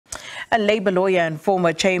A Labour lawyer and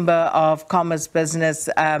former Chamber of Commerce business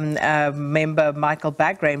member Michael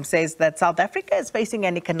Bagraim says that South Africa is facing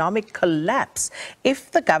an economic collapse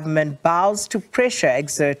if the government bows to pressure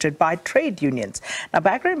exerted by trade unions. Now,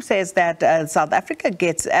 Bagraim says that South Africa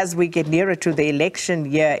as we get nearer to the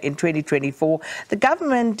election year in 2024, the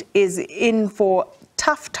government is in for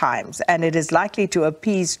tough times, and it is likely to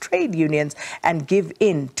appease trade unions and give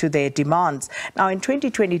in to their demands. Now, in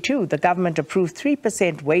 2022, the government approved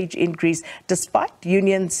 3% wage increase despite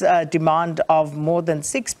unions' demand of more than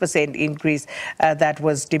 6% increase that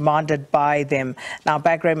was demanded by them. Now,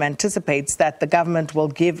 Bagraim anticipates that the government will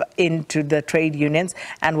give in to the trade unions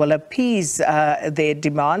and will appease their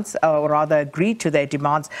demands, or rather agree to their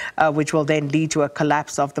demands, which will then lead to a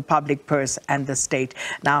collapse of the public purse and the state.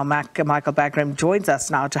 Now, Michael Bagraim joins us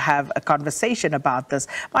now to have a conversation about this.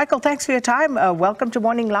 Michael, thanks for your time. Welcome to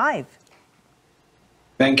Morning Live.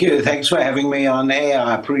 Thank you. Thanks for having me on air.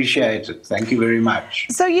 I appreciate it. Thank you very much.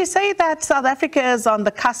 So you say that South Africa is on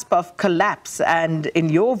the cusp of collapse, and in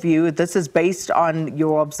your view, this is based on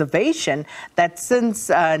your observation that since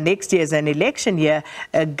next year is an election year,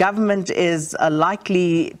 government is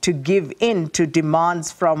likely to give in to demands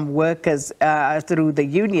from workers through the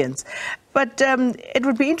unions. But it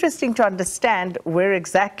would be interesting to understand where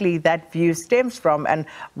exactly that view stems from and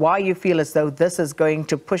why you feel as though this is going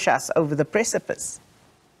to push us over the precipice.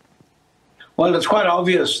 Well, it's quite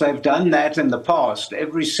obvious they've done that in the past.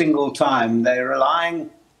 Every single time they're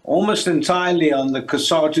relying almost entirely on the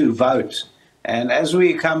COSATU vote. And as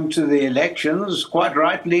we come to the elections, quite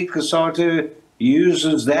rightly, COSATU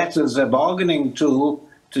uses that as a bargaining tool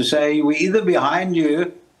to say, we're either behind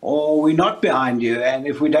you or we're not behind you. And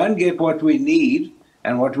if we don't get what we need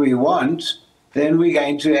and what we want, then we're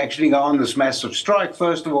going to actually go on this massive strike,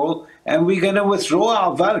 first of all, and we're going to withdraw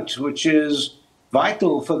our vote, which is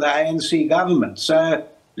vital for the ANC government. So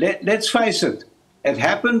let's face it, it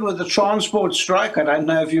happened with the transport strike. I don't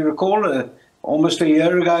know if you recall, almost a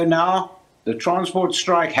year ago now, the transport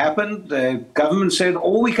strike happened. The government said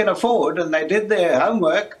all we can afford, and they did their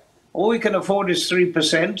homework, all we can afford is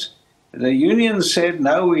 3%. The unions said,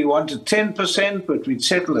 no, we wanted 10%, but we'd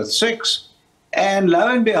settle at 6%. And lo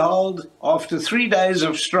and behold, after 3 days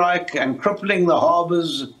of strike and crippling the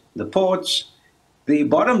harbours, the ports, the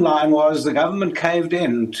bottom line was the government caved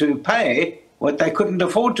in to pay what they couldn't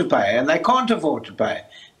afford to pay, and they can't afford to pay.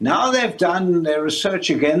 Now they've done their research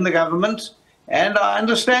again, the government, and I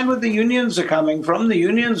understand where the unions are coming from. The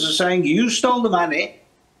unions are saying, you stole the money.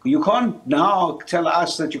 You can't now tell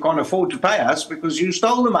us that you can't afford to pay us because you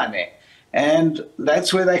stole the money. And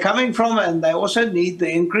that's where they're coming from, and they also need the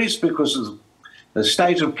increase because the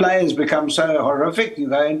state of play has become so horrific. You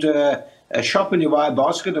go into a shop and you buy a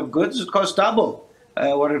basket of goods, it costs double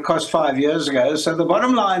what it cost 5 years ago. So the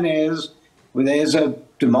bottom line is there's a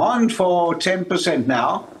demand for 10%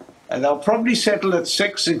 now, and they'll probably settle at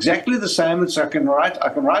 6%, exactly the same as I can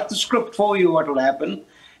write the script for you what will happen.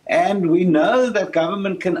 And we know that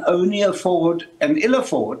government can only afford and ill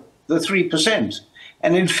afford the 3%.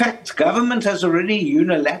 And in fact, government has already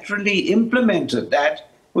unilaterally implemented that,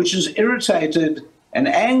 which has irritated and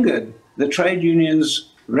angered the trade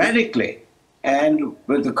unions radically. And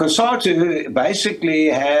with the COSATU basically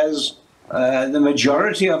has the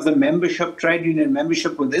majority of the membership, trade union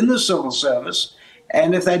membership within the civil service.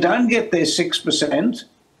 And if they don't get their 6%,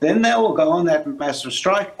 then they will go on that massive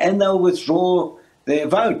strike and they'll withdraw their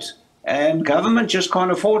vote. And government just can't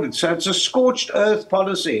afford it. So it's a scorched earth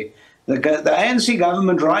policy. The ANC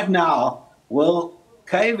government right now will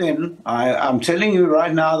cave in. I'm telling you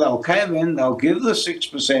right now, they'll cave in. They'll give the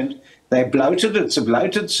 6%. They bloated. It's a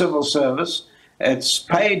bloated civil service. It's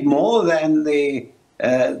paid more than the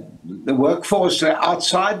workforce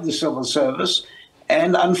outside the civil service.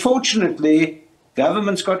 And unfortunately,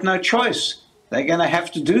 government's got no choice. They're going to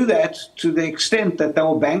have to do that to the extent that they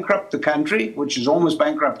will bankrupt the country, which is almost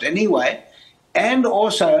bankrupt anyway, and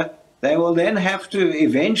also they will then have to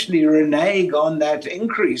eventually renege on that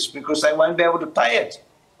increase because they won't be able to pay it.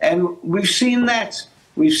 And we've seen that.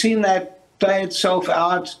 We've seen that play itself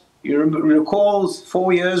out. You recall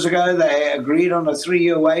 4 years ago, they agreed on a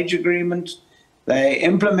 3-year wage agreement. They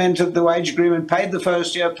implemented the wage agreement, paid the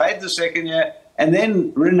first year, paid the second year, and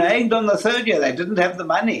then reneged on the third year. They didn't have the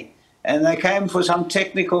money. And they came for some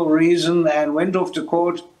technical reason and went off to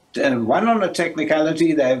court and won on a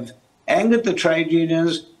technicality. They've angered the trade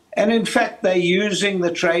unions. And in fact, they're using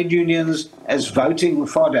the trade unions as voting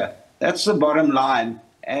fodder. That's the bottom line.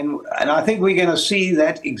 And I think we're going to see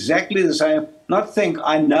that exactly the same.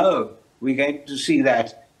 I know we're going to see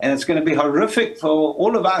that. And it's going to be horrific for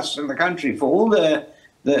all of us in the country, for all the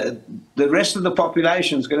rest of the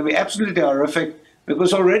population. It's going to be absolutely horrific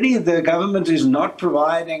because already the government is not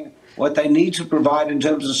providing what they need to provide in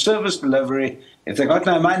terms of service delivery. If they've got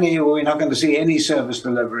no money, well, we're not going to see any service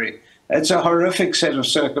delivery. It's a horrific set of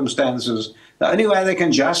circumstances. The only way they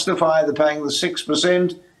can justify the paying the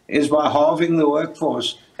 6% is by halving the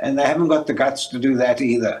workforce, and they haven't got the guts to do that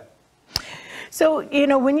either. So,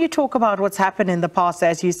 when you talk about what's happened in the past,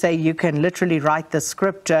 as you say, you can literally write the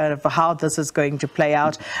script of how this is going to play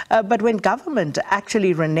out. But when government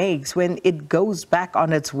actually reneges, when it goes back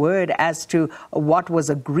on its word as to what was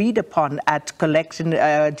agreed upon at collection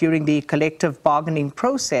during the collective bargaining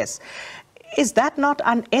process, is that not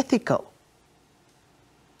unethical?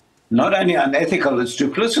 Not only unethical, it's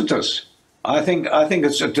duplicitous. I think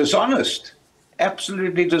it's dishonest,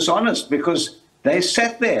 absolutely dishonest, because they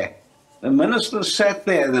sat there. The ministers sat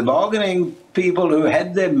there, the bargaining people who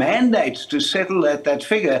had their mandate to settle at that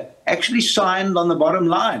figure actually signed on the bottom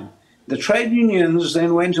line. The trade unions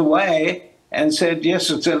then went away and said,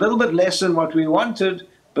 yes, it's a little bit less than what we wanted,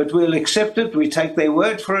 but we'll accept it, we take their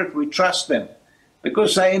word for it, we trust them.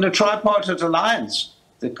 Because they're in a tripartite alliance.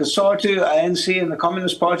 The COSATU, ANC and the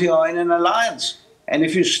Communist Party are in an alliance. And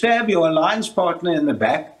if you stab your alliance partner in the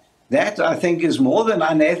back, that, I think, is more than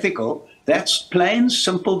unethical. That's plain,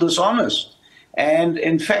 simple dishonest. And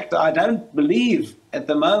in fact, I don't believe, at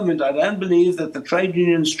the moment, I don't believe that the trade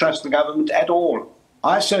unions trust the government at all.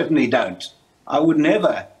 I certainly don't. I would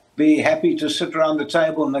never be happy to sit around the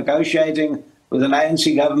table negotiating with an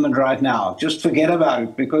ANC government right now. Just forget about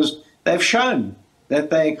it, because they've shown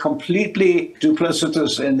that they're completely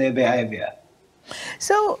duplicitous in their behavior.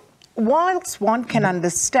 So, whilst one can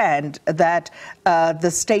understand that the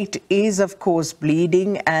state is, of course,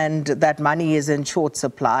 bleeding and that money is in short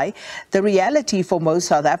supply, the reality for most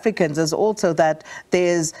South Africans is also that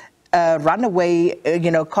there's a runaway,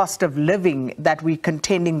 cost of living that we're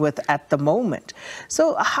contending with at the moment.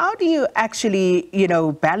 So how do you actually,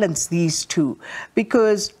 balance these two?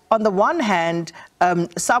 Because on the one hand,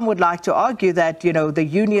 some would like to argue that, the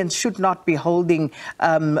unions should not be holding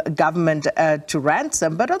government to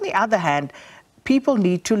ransom. But on the other hand, people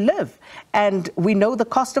need to live. And we know the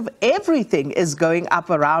cost of everything is going up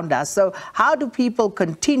around us. So how do people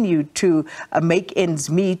continue to make ends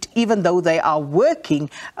meet, even though they are working,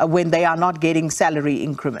 when they are not getting salary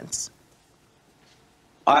increments?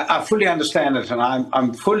 I fully understand it, and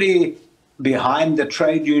I'm fully behind the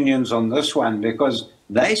trade unions on this one, because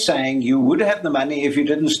they're saying you would have the money if you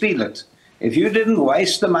didn't steal it. If you didn't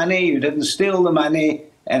waste the money, you didn't steal the money,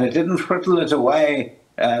 and it didn't fritter it away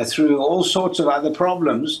through all sorts of other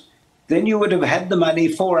problems, then you would have had the money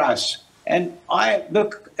for us. And I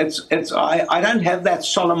don't have that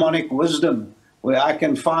Solomonic wisdom where I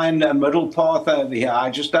can find a middle path over here.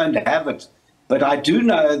 I just don't have it. But I do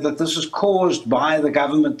know that this is caused by the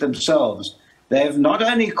government themselves. They have not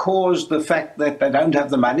only caused the fact that they don't have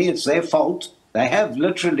the money, it's their fault. They have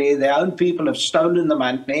literally, their own people have stolen the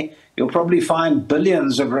money. You'll probably find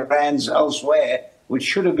billions of rands elsewhere, which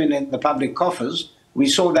should have been in the public coffers. We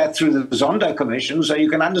saw that through the Zondo Commission, so you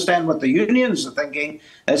can understand what the unions are thinking.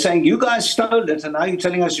 They're saying, you guys stole it, and now you're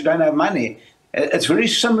telling us you don't have money. It's very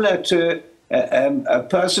similar to a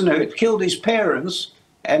person who had killed his parents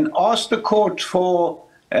and asked the court for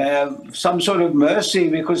some sort of mercy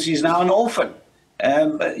because he's now an orphan.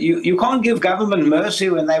 You can't give government mercy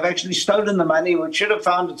when they've actually stolen the money, which should have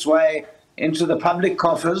found its way into the public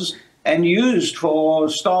coffers and used for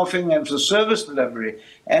staffing and for service delivery.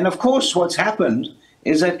 And of course, what's happened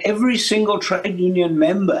is that every single trade union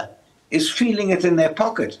member is feeling it in their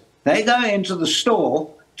pocket. They go into the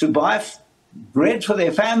store to buy bread for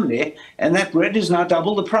their family, and that bread is now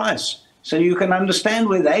double the price. So you can understand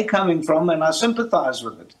where they're coming from, and I sympathize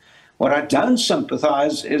with it. What I don't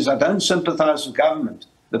sympathize is I don't sympathize with government.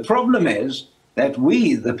 The problem is that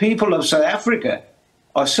we, the people of South Africa,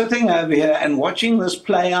 are sitting over here and watching this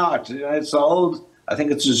play out. It's the old, I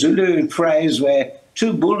think it's a Zulu phrase where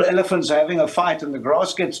two bull elephants are having a fight and the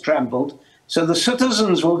grass gets trampled. So the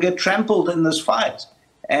citizens will get trampled in this fight.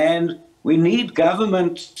 And we need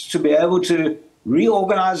government to be able to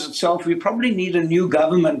reorganize itself. We probably need a new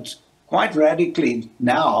government quite radically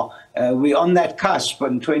now. We're on that cusp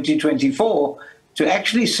in 2024 to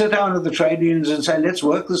actually sit down with the trade unions and say, let's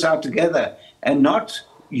work this out together, and not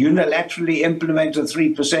unilaterally implement a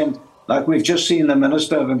 3% like we've just seen the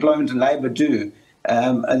Minister of Employment and Labour do.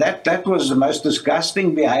 And that was the most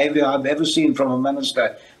disgusting behavior I've ever seen from a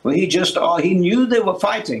minister, where he knew they were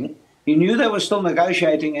fighting, he knew they were still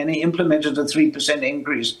negotiating, and he implemented a 3%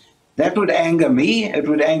 increase. That would anger me, it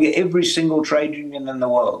would anger every single trade union in the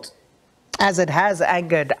world. as it has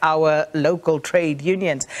angered our local trade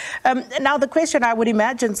unions. Now, the question, I would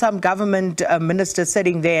imagine some government minister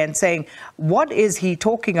sitting there and saying, what is he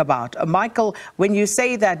talking about? Michael, when you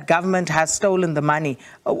say that government has stolen the money,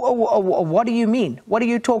 what do you mean? What are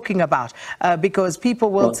you talking about? Because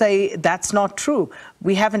people will say that's not true.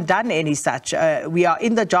 We haven't done any such. We are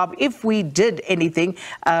in the job. If we did anything,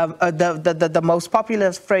 the most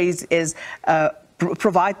popular phrase is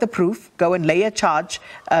provide the proof, go and lay a charge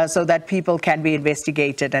so that people can be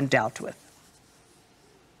investigated and dealt with.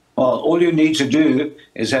 Well, all you need to do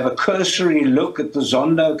is have a cursory look at the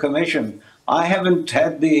Zondo Commission. I haven't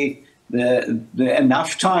had the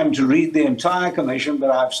enough time to read the entire commission,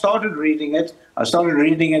 but I've started reading it. I started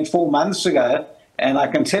reading it 4 months ago, and I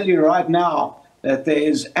can tell you right now that there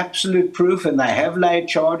is absolute proof, and they have laid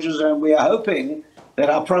charges, and we are hoping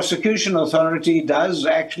that our prosecution authority does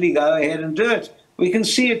actually go ahead and do it. We can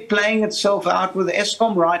see it playing itself out with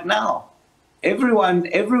Eskom right now. Everyone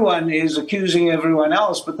is accusing everyone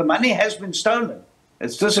else, but the money has been stolen.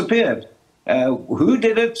 It's disappeared. Who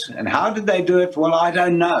did it and how did they do it? Well, I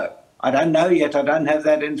don't know. I don't know yet. I don't have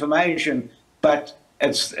that information. But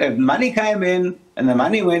money came in and the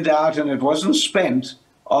money went out, and it wasn't spent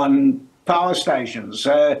on power stations.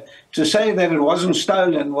 So to say that it wasn't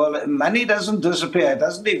stolen, well, money doesn't disappear. It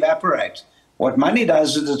doesn't evaporate. What money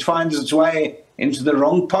does is it finds its way into the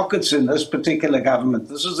wrong pockets in this particular government.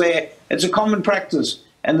 It's a common practice.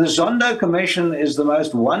 And the Zondo Commission is the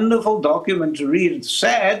most wonderful document to read. It's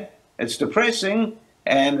sad, it's depressing,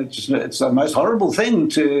 and it's the most horrible thing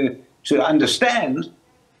to understand.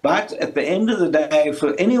 But at the end of the day,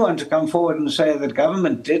 for anyone to come forward and say that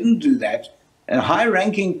government didn't do that, and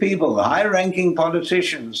high-ranking people, high-ranking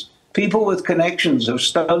politicians, people with connections have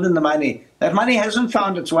stolen the money. That money hasn't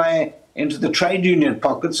found its way into the trade union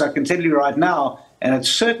pockets, I can tell you right now, and it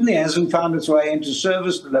certainly hasn't found its way into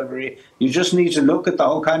service delivery. You just need to look at the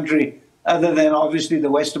whole country, other than obviously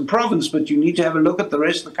the Western Province, but you need to have a look at the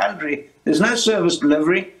rest of the country. There's no service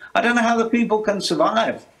delivery. I don't know how the people can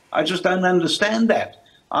survive. I just don't understand that.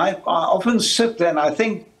 I often sit there and I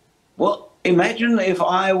think, well, imagine if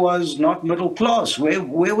I was not middle class. Where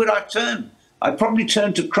would I turn? I'd probably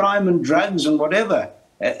turn to crime and drugs and whatever.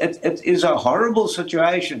 It is a horrible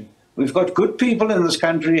situation. We've got good people in this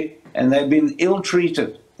country, and they've been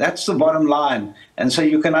ill-treated. That's the bottom line. And so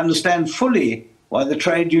you can understand fully why the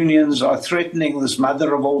trade unions are threatening this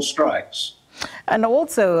mother of all strikes. And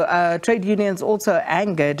also, trade unions also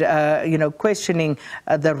angered, questioning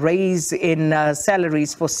the raise in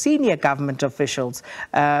salaries for senior government officials,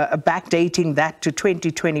 backdating that to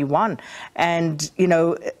 2021. And,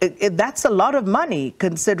 that's a lot of money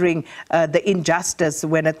considering the injustice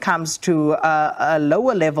when it comes to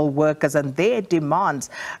lower level workers and their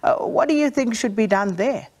demands. What do you think should be done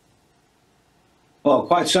there? Well,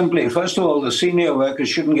 quite simply, first of all, the senior workers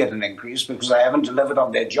shouldn't get an increase because they haven't delivered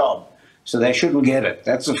on their job. So they shouldn't get it.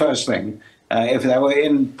 That's the first thing. If they were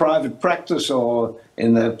in private practice or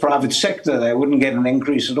in the private sector, they wouldn't get an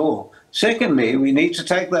increase at all. Secondly, we need to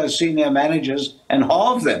take those senior managers and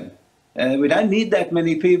halve them. We don't need that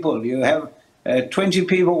many people. You have 20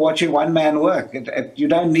 people watching one man work. You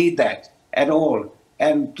don't need that at all.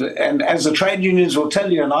 And as the trade unions will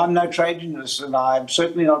tell you, and I'm no trade unionist, and I'm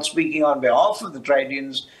certainly not speaking on behalf of the trade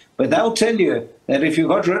unions, but they'll tell you that if you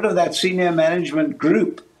got rid of that senior management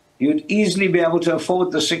group, you'd easily be able to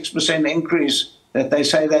afford the 6% increase that they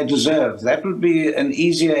say they deserve. That would be an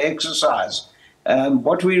easier exercise.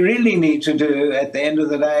 What we really need to do at the end of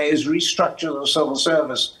the day is restructure the civil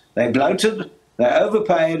service. They bloated, they're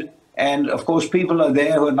overpaid, and of course people are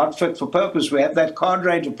there who are not fit for purpose. We have that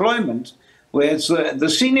cadre deployment where it's the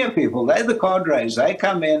senior people, they're the cadres. They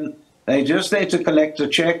come in, they're just there to collect a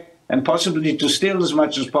check and possibly to steal as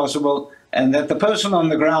much as possible, and that the person on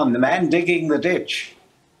the ground, the man digging the ditch,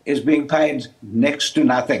 is being paid next to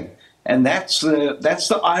nothing. And that's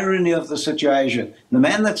the irony of the situation. The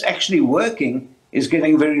man that's actually working is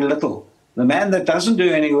getting very little. The man that doesn't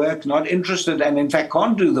do any work, not interested, and in fact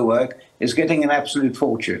can't do the work, is getting an absolute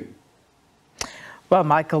fortune. Well,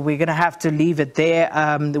 Michael, we're going to have to leave it there.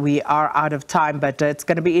 We are out of time, but it's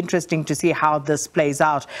going to be interesting to see how this plays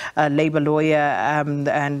out. Labour lawyer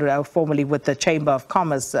and formerly with the Chamber of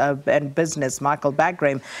Commerce and Business, Michael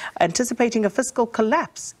Bagraim, anticipating a fiscal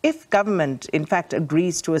collapse if government, in fact,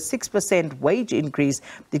 agrees to a 6% wage increase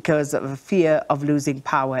because of a fear of losing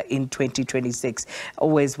power in 2026.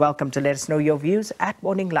 Always welcome to let us know your views at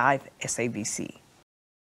Morning Live SABC.